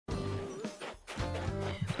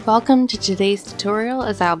Welcome to today's tutorial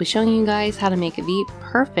as I'll be showing you guys how to make the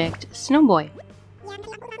perfect snowboy.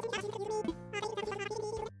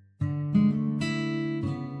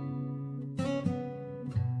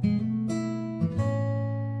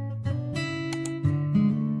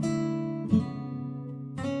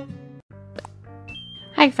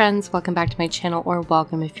 Hi friends, welcome back to my channel, or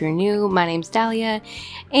welcome if you're new. My name's Dalia,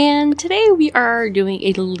 and today we are doing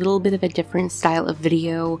a little bit of a different style of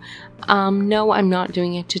video. No, I'm not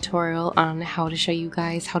doing a tutorial on how to show you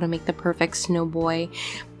guys how to make the perfect snowboy,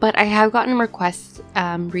 but I have gotten requests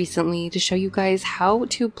recently to show you guys how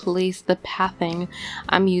to place the pathing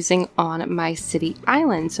I'm using on my city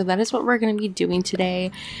island. So that is what we're going to be doing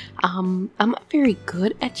today. I'm not very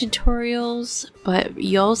good at tutorials, but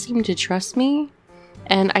y'all seem to trust me.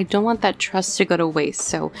 And I don't want that trust to go to waste.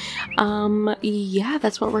 So, yeah,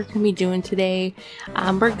 that's what we're going to be doing today.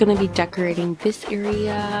 We're going to be decorating this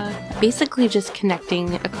area, basically just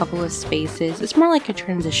connecting a couple of spaces. It's more like a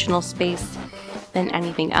transitional space than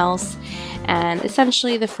anything else. And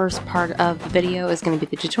essentially the first part of the video is going to be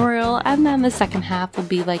the tutorial, and then the second half will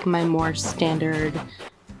be like my more standard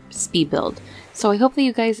speed build. So I hope that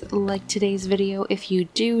you guys like today's video. If you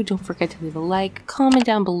do, don't forget to leave a like, comment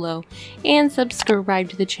down below, and subscribe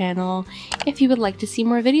to the channel if you would like to see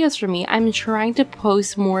more videos from me. I'm trying to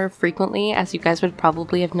post more frequently, as you guys would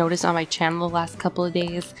probably have noticed on my channel the last couple of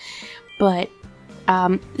days, but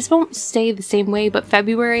this won't stay the same way. But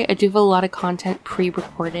February, I do have a lot of content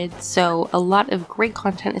pre-recorded, so a lot of great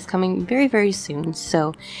content is coming very soon.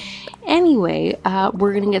 So anyway,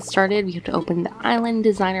 we're gonna get started. We have to open the Island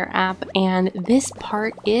Designer app, and this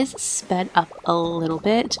part is sped up a little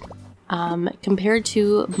bit compared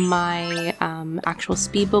to my actual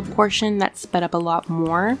speed build portion. That's sped up a lot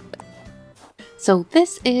more. So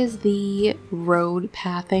this is the road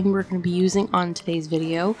pathing we're going to be using on today's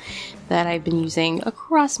video that I've been using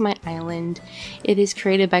across my island. It is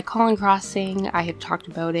created by Colin Crossing. I have talked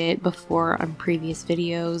about it before on previous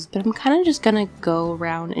videos, but I'm kind of just going to go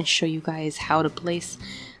around and show you guys how to place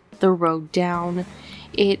the road down.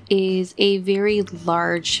 It is a very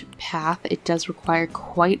large path. It does require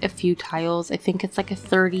quite a few tiles. I think it's like a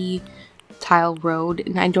 30 tile road,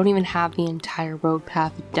 and I don't even have the entire road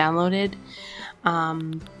path downloaded.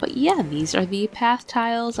 But yeah, these are the path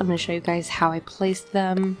tiles. I'm going to show you guys how I placed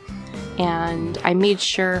them, and I made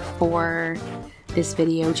sure for this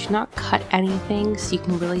video to not cut anything so you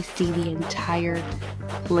can really see the entire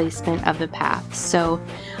placement of the path. So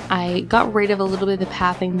I got rid of a little bit of the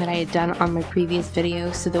pathing that I had done on my previous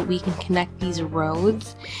video so that we can connect these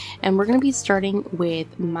roads. And we're going to be starting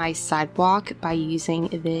with my sidewalk by using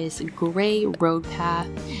this gray road path.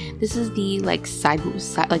 This is the like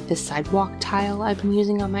the sidewalk tile I've been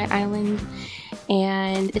using on my island,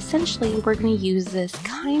 and essentially we're going to use this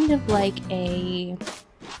kind of like a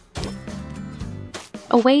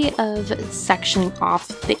way of sectioning off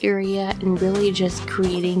the area and really just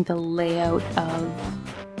creating the layout of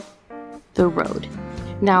the road.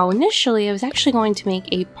 Now initially I was actually going to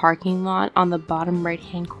make a parking lot on the bottom right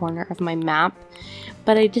hand corner of my map,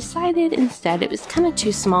 but I decided instead it was kind of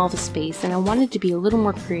too small of a space and I wanted to be a little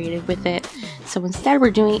more creative with it. So instead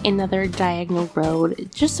we're doing another diagonal road,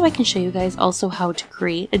 just so I can show you guys also how to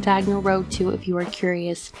create a diagonal road too if you are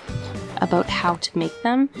curious about how to make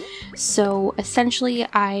them. So essentially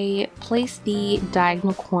I placed the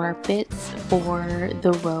diagonal corner bits for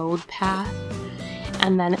the road path,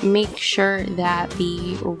 and then make sure that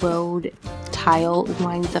the road tile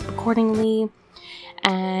lines up accordingly.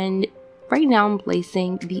 And right now I'm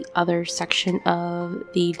placing the other section of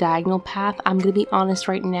the diagonal path. I'm gonna be honest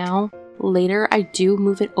right now, later I do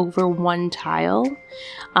move it over one tile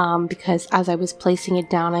because as I was placing it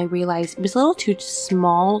down I realized it was a little too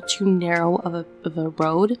small, too narrow of a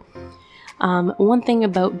road. One thing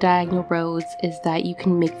about diagonal roads is that you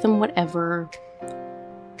can make them whatever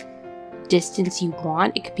distance you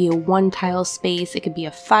want. It could be a 1 tile space, it could be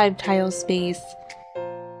a 5 tile space.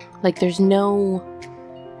 Like there's no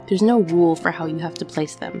rule for how you have to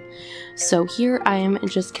place them. So here I am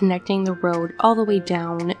just connecting the road all the way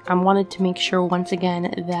down. I wanted to make sure once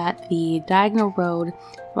again that the diagonal road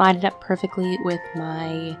lined up perfectly with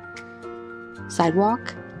my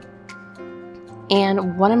sidewalk.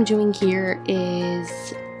 And what I'm doing here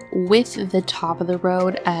is with the top of the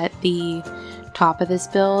road at the top of this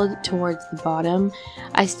build towards the bottom,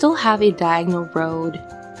 I still have a diagonal road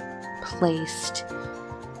placed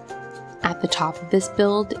at the top of this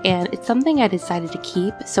build, and it's something I decided to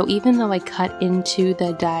keep. So even though I cut into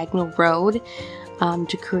the diagonal road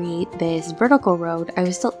to create this vertical road, I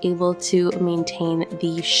was still able to maintain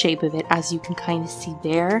the shape of it, as you can kind of see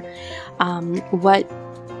there. What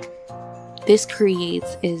this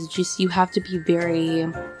creates is just, you have to be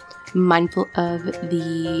very mindful of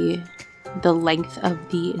the length of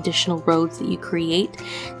the additional roads that you create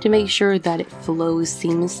to make sure that it flows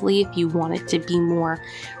seamlessly if you want it to be more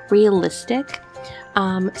realistic.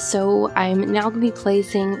 So I'm now going to be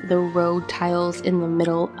placing the road tiles in the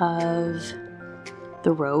middle of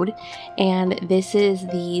the road, and this is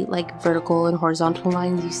the like vertical and horizontal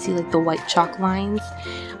lines. You see like the white chalk lines.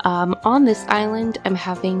 On this island I'm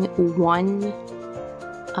having one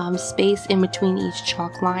space in between each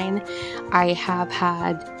chalk line. I have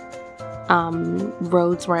had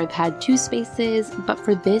roads where I've had 2 spaces, but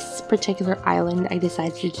for this particular island I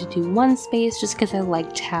decided to do 1 space just because I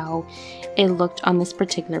liked how it looked on this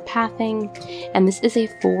particular pathing. And this is a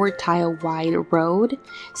 4 tile wide road,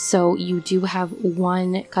 so you do have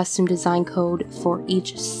 1 custom design code for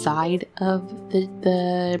each side of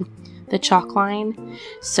the chalk line.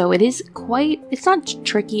 So it is quite, it's not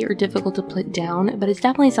tricky or difficult to put down, but it's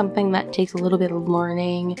definitely something that takes a little bit of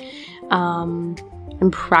learning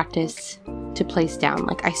and practice to place down.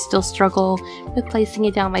 Like, I still struggle with placing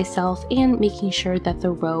it down myself and making sure that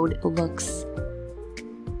the road looks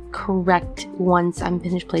correct once I'm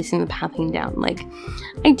finished placing the pathing down. Like,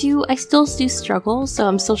 I still do struggle, so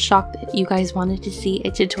I'm still shocked that you guys wanted to see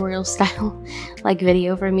a tutorial style like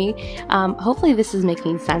video from me. Hopefully this is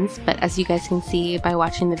making sense, but as you guys can see by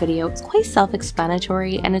watching the video, it's quite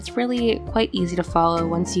self-explanatory and it's really quite easy to follow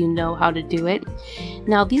once you know how to do it.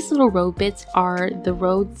 Now, these little road bits are the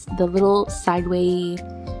roads, the little sideway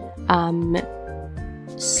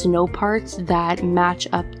snow parts that match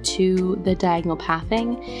up to the diagonal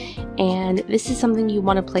pathing, and this is something you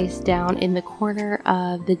want to place down in the corner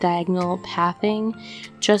of the diagonal pathing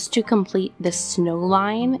just to complete the snow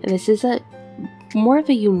line. This is a more of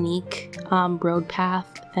a unique road path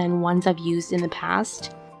than ones I've used in the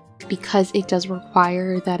past because it does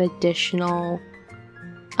require that additional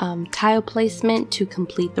tile placement to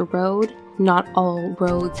complete the road. Not all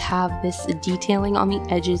roads have this detailing on the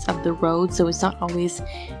edges of the road, so it's not always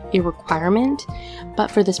a requirement, but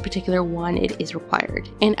for this particular one it is required.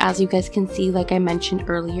 And as you guys can see, like I mentioned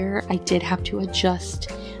earlier, I did have to adjust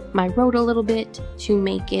my road a little bit to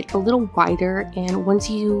make it a little wider, and once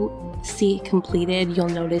you see it completed, you'll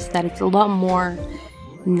notice that it's a lot more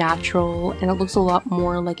natural and it looks a lot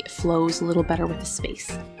more like it flows a little better with the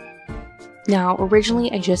space. Now,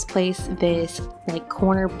 originally I just placed this like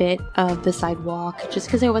corner bit of the sidewalk just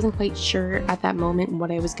because I wasn't quite sure at that moment what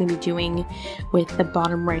I was going to be doing with the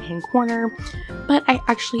bottom right hand corner, but I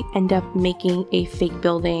actually end up making a fake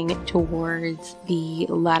building towards the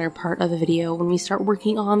latter part of the video when we start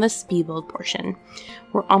working on the speed build portion.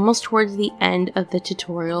 We're almost towards the end of the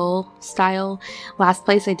tutorial style. Last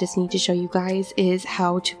place I just need to show you guys is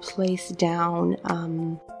how to place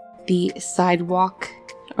down the sidewalk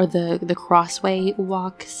or the crossway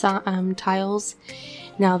walk tiles.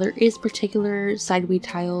 Now, there is particular sideway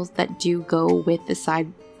tiles that do go with the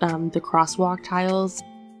the crosswalk tiles,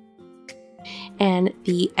 and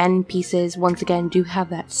the end pieces once again do have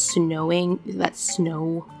that snow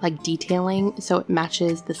like detailing, so it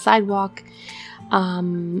matches the sidewalk.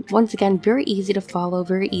 Once again, very easy to follow,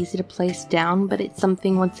 very easy to place down, but it's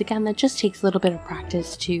something once again that just takes a little bit of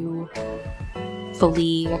practice to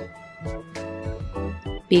fully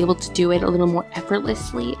be able to do it a little more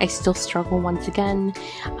effortlessly. I still struggle once again.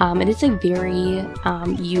 It is a very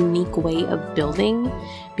unique way of building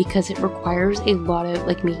because it requires a lot of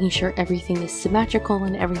like making sure everything is symmetrical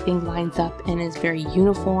and everything lines up and is very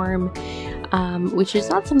uniform, which is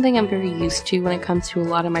not something I'm very used to when it comes to a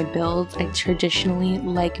lot of my builds. I traditionally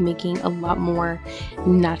like making a lot more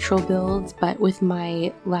natural builds, but with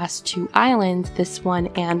my last 2 islands, this one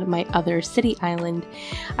and my other city island,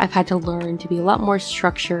 I've had to learn to be a lot more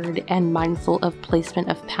structured and mindful of placement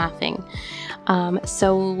of pathing.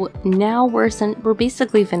 So now we're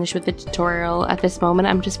basically finished with the tutorial. At this moment,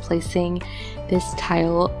 I'm just placing this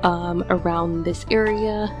tile around this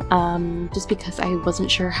area just because I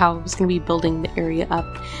wasn't sure how I was going to be building the area up.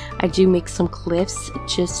 I do make some cliffs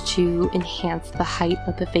just to enhance the height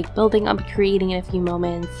of the fake building I'll be creating in a few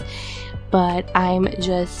moments, but I'm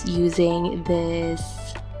just using this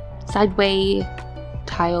sideway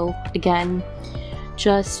tile again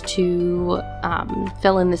just to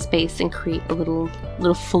fill in the space and create a little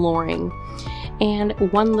flooring. And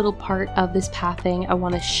one little part of this pathing I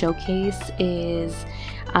want to showcase is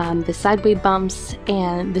the sideway bumps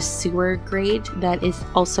and the sewer grate that is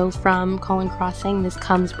also from Colin Crossing. This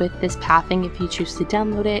comes with this pathing if you choose to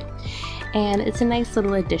download it, and it's a nice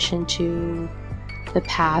little addition to the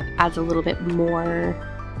path, adds a little bit more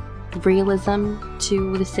realism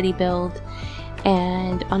to the city build.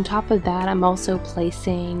 And on top of that, I'm also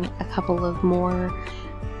placing a couple of more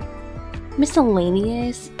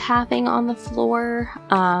miscellaneous pathing on the floor.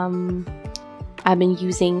 I've been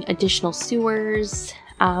using additional sewers.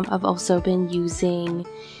 I've also been using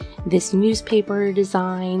this newspaper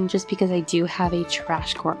design just because I do have a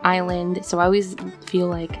TRASHCORE island, so I always feel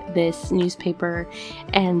like this newspaper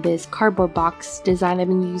and this cardboard box design I've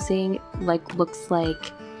been using looks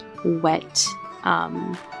like wet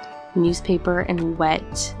newspaper and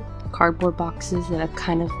wet cardboard boxes that have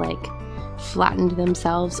kind of like flattened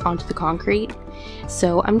themselves onto the concrete.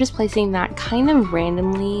 So I'm just placing that kind of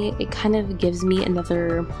randomly. It kind of gives me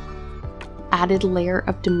another added layer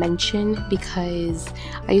of dimension because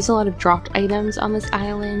I use a lot of dropped items on this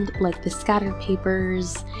island, like the scatter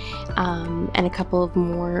papers and a couple of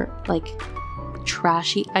more like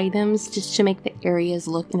trashy items, just to make the areas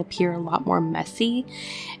look and appear a lot more messy.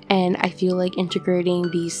 And I feel like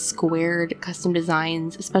integrating these squared custom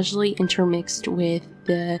designs, especially intermixed with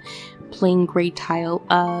the plain gray tile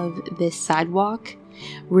of this sidewalk,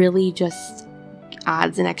 really just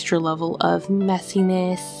adds an extra level of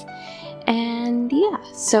messiness. And yeah,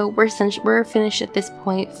 so we're finished at this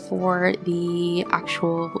point for the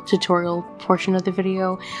actual tutorial portion of the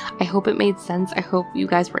video. I hope it made sense. I hope you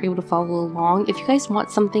guys were able to follow along. If you guys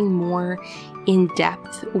want something more in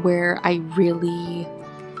depth where I really,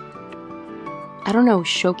 I don't know,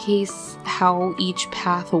 showcase how each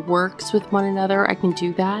path works with one another, I can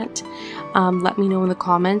do that. Let me know in the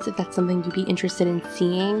comments if that's something you'd be interested in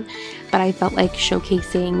seeing. But I felt like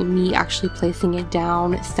showcasing me actually placing it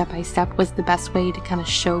down step by step was the best way to kind of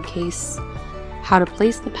showcase how to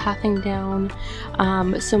place the pathing down.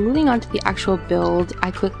 So moving on to the actual build,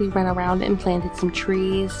 I quickly ran around and planted some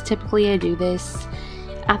trees. Typically I do this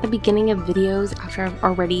at the beginning of videos after I've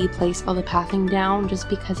already placed all the pathing down, just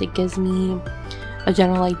because it gives me a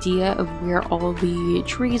general idea of where all of the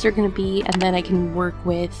trees are going to be, and then I can work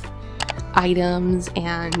with items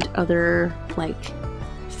and other like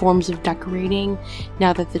forms of decorating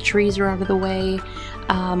now that the trees are out of the way.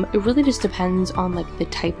 It really just depends on like the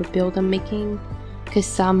type of build I'm making, because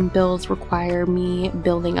some builds require me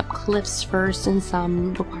building up cliffs first and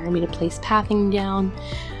some require me to place pathing down.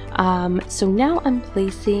 So now I'm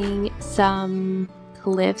placing some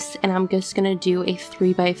cliffs, and I'm just gonna do a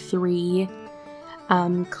 3x3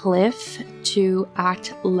 cliff to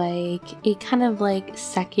act like a kind of like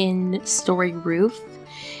second story roof.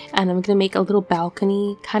 And I'm gonna make a little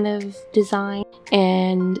balcony kind of design,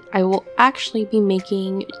 and I will actually be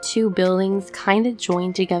making two buildings kind of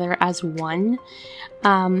joined together as one,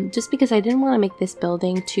 just because I didn't want to make this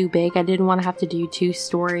building too big. I didn't want to have to do 2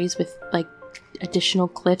 stories with like additional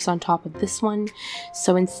cliffs on top of this one.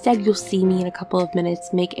 So instead you'll see me in a couple of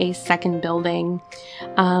minutes make a second building,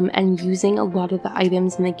 and using a lot of the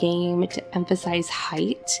items in the game to emphasize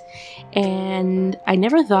height. And I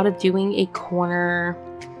never thought of doing a corner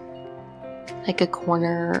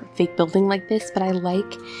fake building like this, but I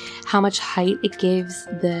like how much height it gives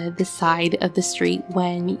the side of the street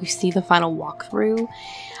when you see the final walkthrough.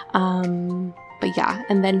 But yeah,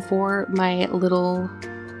 and then for my little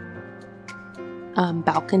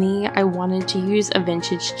balcony, I wanted to use a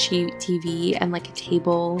vintage TV and like a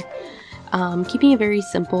table, keeping it very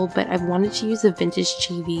simple, but I've wanted to use a vintage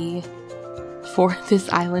TV for this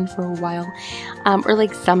island for a while, or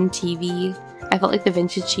like some TV. I felt like the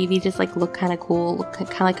vintage TV just like looked kind of cool, looked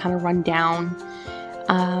kind of run down.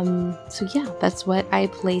 So yeah, that's what I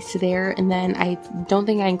placed there. And then I don't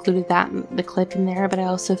think I included the clip in there, but I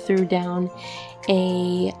also threw down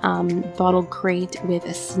a bottle crate with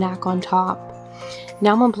a snack on top.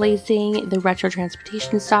 Now I'm placing the retro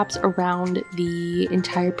transportation stops around the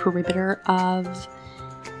entire perimeter of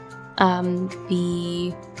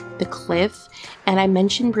the cliff. And I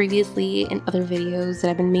mentioned previously in other videos that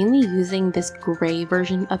I've been mainly using this gray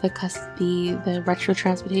version of the retro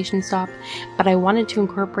transportation stop, but I wanted to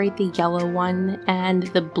incorporate the yellow one and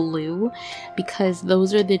the blue because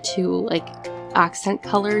those are the two like accent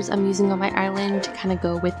colors I'm using on my island to kind of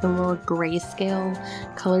go with the more grayscale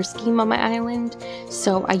color scheme on my island.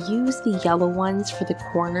 So I use the yellow ones for the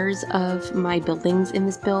corners of my buildings in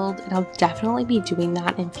this build, and I'll definitely be doing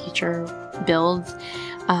that in future builds.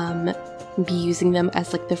 Be using them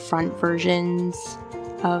as like the front versions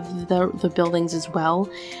of the buildings as well,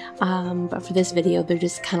 but for this video they're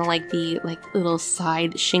just kind of like the little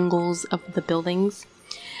side shingles of the buildings.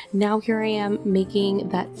 Now here I am making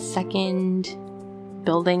that second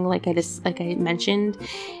building like I mentioned,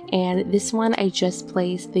 and this one I just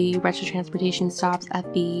placed the retro transportation stops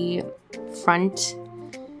at the front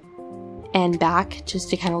and back just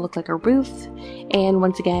to kind of look like a roof. And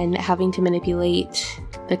once again, having to manipulate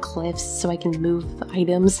the cliffs so I can move the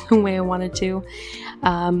items the way I wanted to.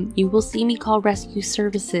 You will see me call rescue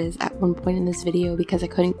services at one point in this video because I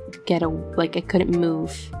couldn't I couldn't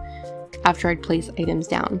move after I'd place items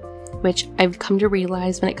down, which I've come to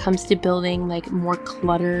realize when it comes to building like more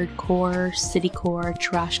cluttered core, city core,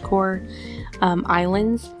 trash core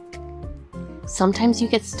islands. Sometimes you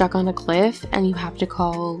get stuck on a cliff and you have to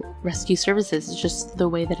call rescue services. It's just the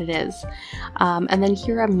way that it is. And then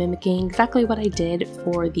here I'm mimicking exactly what I did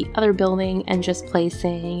for the other building and just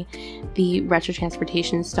placing the retro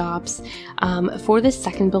transportation stops. For this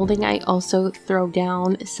second building, I also throw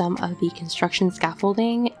down some of the construction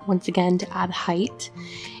scaffolding, once again to add height.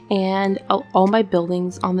 And all my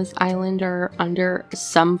buildings on this island are under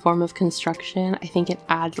some form of construction. I think it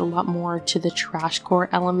adds a lot more to the trash core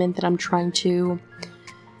element that I'm trying to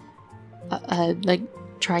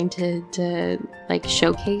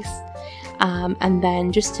showcase. And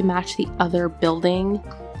then just to match the other building,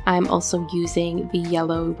 I'm also using the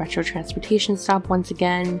yellow retro transportation stop once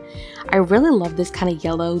again. I really love this kind of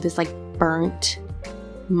yellow, this like burnt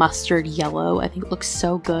mustard yellow. I think it looks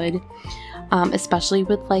so good. Especially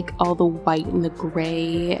with like all the white and the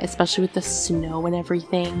gray, especially with the snow and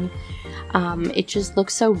everything. It just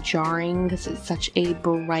looks so jarring because it's such a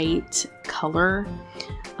bright color.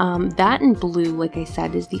 That and blue, like I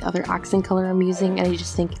said, is the other accent color I'm using, and I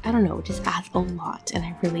just think, I don't know, it just adds a lot, and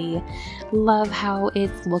I really love how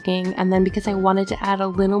it's looking. And then because I wanted to add a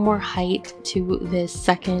little more height to this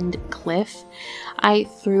second cliff, I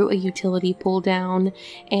threw a utility pole down,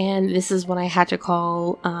 and this is when I had to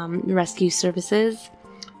call rescue services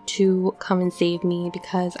to come and save me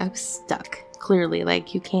because I was stuck. Clearly,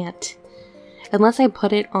 like, you can't, unless I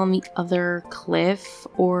put it on the other cliff,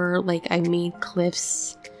 or like I made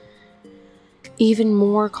cliffs even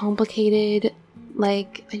more complicated.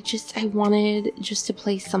 Like, I wanted just to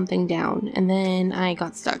place something down, and then I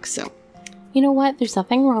got stuck. So you know what, there's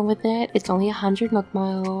nothing wrong with it. It's only 100 Nook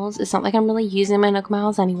Miles. It's not like I'm really using my Nook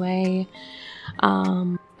Miles anyway.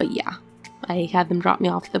 But yeah, I had them drop me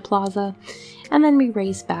off at the plaza, and then we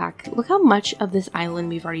race back. Look how much of this island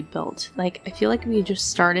we've already built. Like, I feel like we just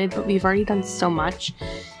started, but we've already done so much.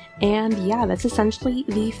 And yeah, that's essentially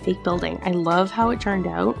the fake building. I love how it turned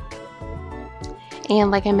out. And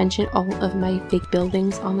like I mentioned, all of my fake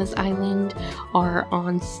buildings on this island are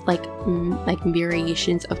on like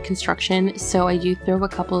variations of construction. So I do throw a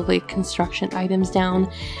couple of like construction items down,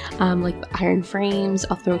 like the iron frames.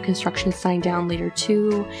 I'll throw a construction sign down later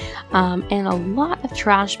too, and a lot of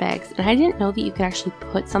trash bags. And I didn't know that you could actually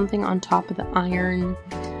put something on top of the iron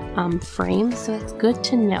frame, so that's good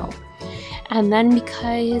to know. And then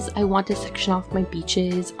because I want to section off my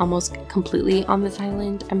beaches almost completely on this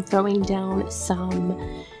island, I'm throwing down some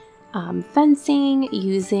fencing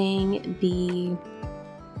using the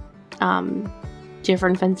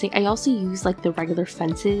different fencing. I also use like the regular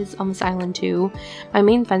fences on this island too. My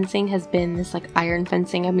main fencing has been this like iron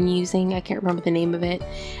fencing I've been using. I can't remember the name of it.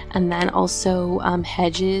 And then also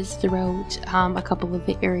hedges throughout a couple of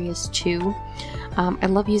the areas too. I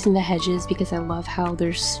love using the hedges because I love how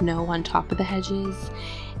there's snow on top of the hedges,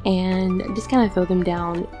 and just kind of throw them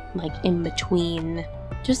down like in between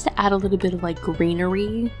just to add a little bit of like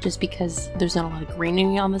greenery, just because there's not a lot of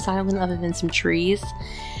greenery on this island other than some trees.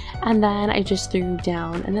 And then I just threw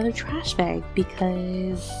down another trash bag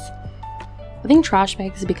because I think trash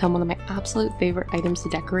bags have become one of my absolute favorite items to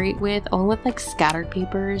decorate with, along with like scattered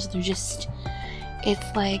papers. They're just,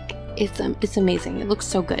 it's like, it's amazing. It looks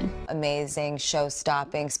so good. Amazing,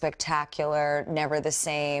 show-stopping, spectacular, never the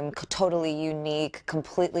same, totally unique,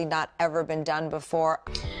 completely not ever been done before.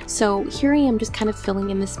 So here I am just kind of filling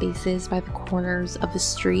in the spaces by the corners of the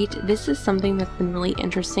street. This is something that's been really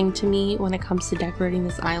interesting to me when it comes to decorating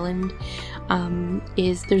this island,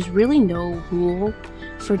 is there's really no rule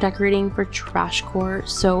for decorating for TRASHCORE,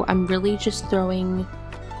 so I'm really just throwing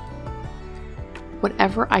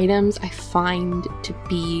whatever items I find to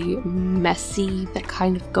be messy that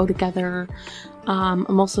kind of go together.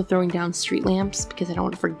 I'm also throwing down street lamps because I don't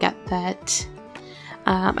want to forget that.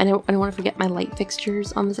 I don't want to forget my light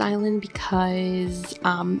fixtures on this island because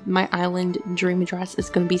my island dream address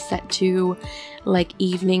is going to be set to like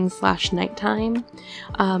evening/nighttime.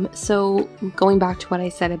 So going back to what I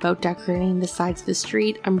said about decorating the sides of the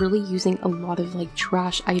street, I'm really using a lot of like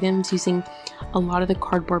trash items, using a lot of the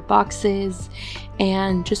cardboard boxes,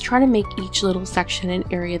 and just try to make each little section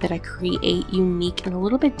and area that I create unique and a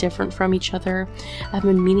little bit different from each other. I've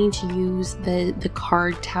been meaning to use the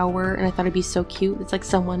card tower, and I thought it'd be so cute. It's like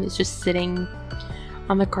someone is just sitting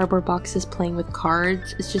on the cardboard boxes playing with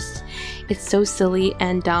cards. It's so silly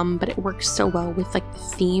and dumb, but it works so well with like the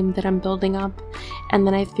theme that I'm building up. And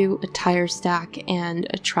then I threw a tire stack and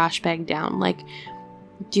a trash bag down. Like,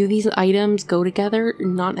 do these items go together?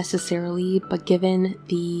 Not necessarily, but given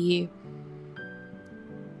the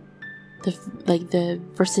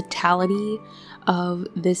versatility of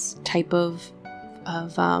this type of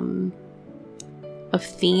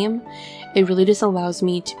theme, it really just allows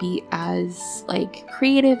me to be as like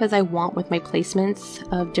creative as I want with my placements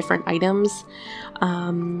of different items.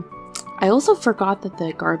 I also forgot that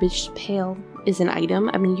the garbage pail is an item.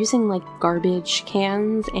 I've been using like garbage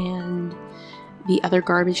cans and the other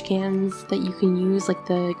garbage cans that you can use, like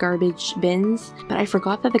the garbage bins, but I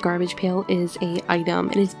forgot that the garbage pail is a item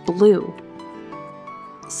and it's blue,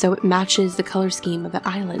 so it matches the color scheme of the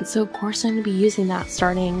island. So of course I'm going to be using that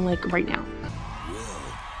starting like right now.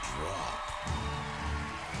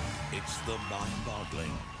 It's the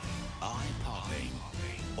mind-boggling, eye-popping,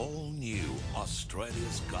 all-new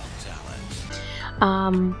Australia's Got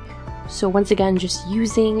Talent. So once again, just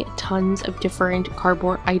using tons of different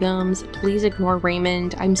cardboard items. Please ignore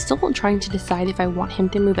Raymond. I'm still trying to decide if I want him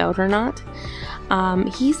to move out or not.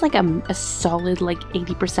 He's like a solid like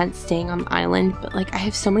 80% staying on the island, but like I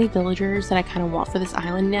have so many villagers that I kind of want for this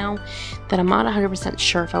island now that I'm not 100%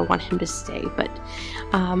 sure if I want him to stay. But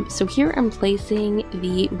so here I'm placing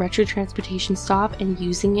the retro transportation stop and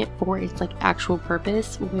using it for its like actual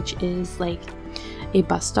purpose, which is like a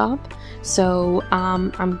bus stop. So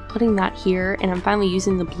I'm putting that here, and I'm finally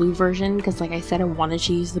using the blue version because, like I said, I wanted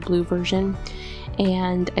to use the blue version.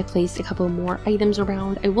 And I placed a couple more items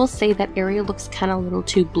around. I will say that area looks kind of a little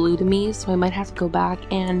too blue to me, so I might have to go back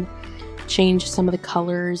and change some of the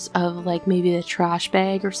colors of like maybe the trash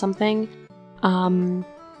bag or something.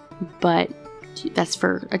 But that's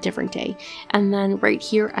for a different day. And then right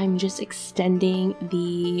here I'm just extending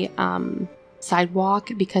the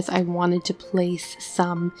sidewalk because I wanted to place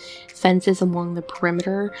some fences along the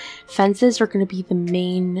perimeter. Fences are going to be the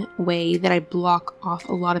main way that I block off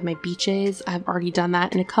a lot of my beaches. I've already done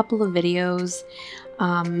that in a couple of videos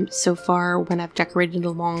so far when I've decorated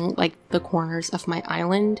along like the corners of my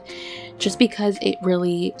island, just because it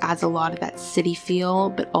really adds a lot of that city feel,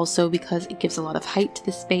 but also because it gives a lot of height to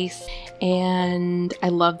the space. And I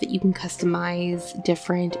love that you can customize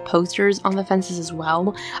different posters on the fences as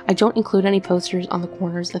well. I don't include any posters on the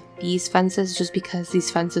corners of these fences just because these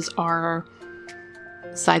fences are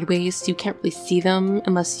sideways, so you can't really see them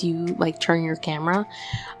unless you like turn your camera.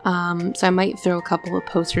 So I might throw a couple of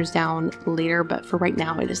posters down later, but for right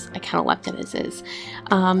now I kind of left it as is.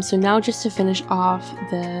 So now just to finish off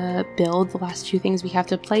the build, the last two things we have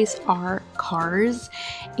to place are cars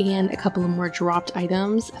and a couple of more dropped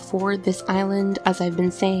items for this island. As I've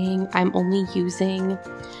been saying, I'm only using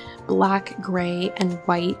black, gray, and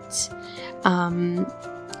white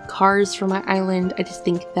cars for my island. I just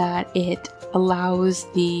think that it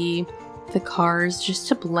allows the cars just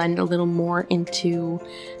to blend a little more into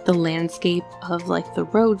the landscape of like the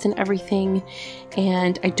roads and everything,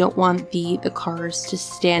 and I don't want the cars to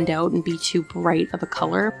stand out and be too bright of a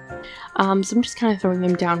color. So I'm just kind of throwing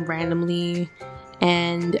them down randomly,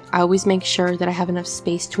 and I always make sure that I have enough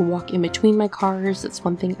space to walk in between my cars. That's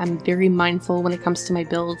one thing I'm very mindful when it comes to my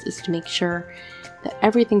builds, is to make sure that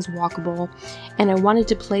everything's walkable. And I wanted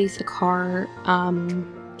to place a car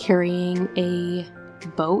carrying a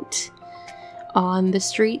boat on the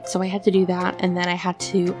street, so I had to do that, and then I had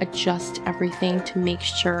to adjust everything to make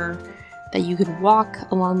sure that you could walk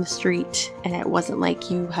along the street and it wasn't like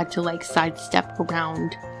you had to like sidestep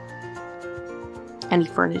around any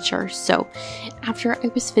furniture. So after I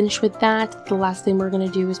was finished with that, the last thing we're going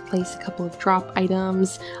to do is place a couple of drop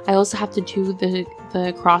items. I also have to do the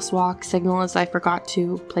crosswalk signals. I forgot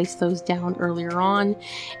to place those down earlier on.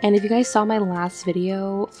 And if you guys saw my last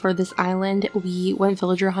video for this island, we went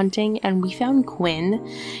villager hunting and we found Quinn.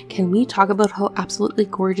 Can we talk about how absolutely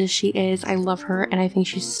gorgeous she is? I love her, and I think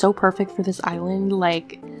she's so perfect for this island.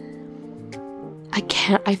 Like,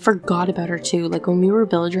 I forgot about her too. Like, when we were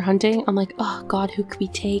villager hunting, I'm like, oh god, who could we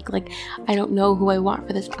take? Like, I don't know who I want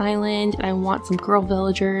for this island, and I want some girl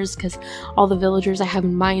villagers because all the villagers I have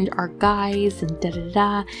in mind are guys and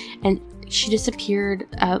da-da-da. And she disappeared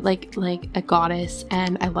like a goddess,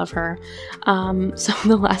 and I love her. So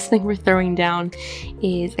the last thing we're throwing down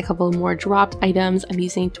is a couple of more dropped items. I'm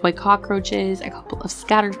using toy cockroaches, a couple of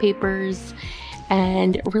scattered papers,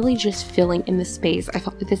 and really just filling in the space. I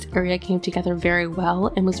felt that this area came together very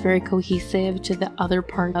well and was very cohesive to the other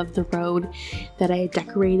part of the road that I had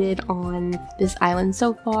decorated on this island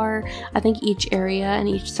so far. I think each area and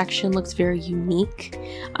each section looks very unique.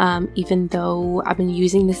 Even though I've been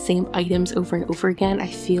using the same items over and over again, I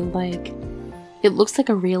feel like it looks like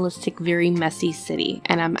a realistic, very messy city,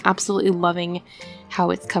 and I'm absolutely loving how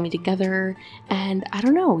it's coming together. And I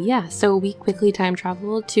don't know, yeah, so we quickly time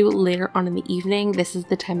traveled to later on in the evening. This is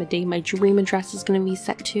the time of day my dream address is going to be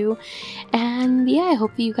set to. And yeah, I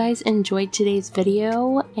hope that you guys enjoyed today's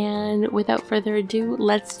video, and without further ado,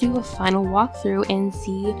 let's do a final walkthrough and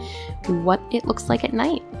see what it looks like at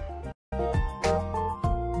night.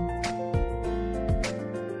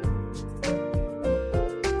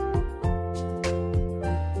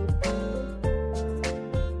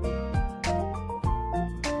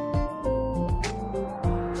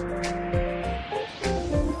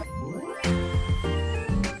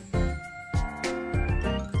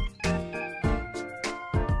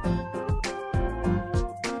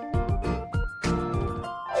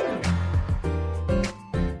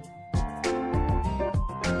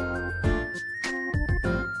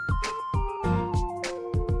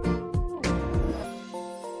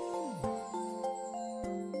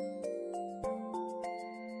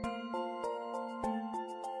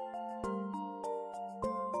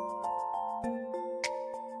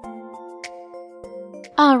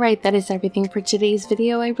 Alright, that is everything for today's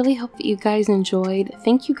video. I really hope that you guys enjoyed.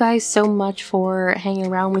 Thank you guys so much for hanging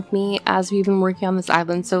around with me as we've been working on this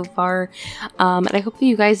island so far. And I hope that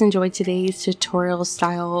you guys enjoyed today's tutorial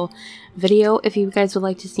style video. If you guys would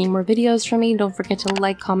like to see more videos from me, don't forget to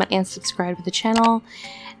like, comment, and subscribe to the channel.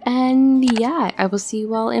 And yeah, I will see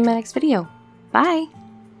you all in my next video. Bye!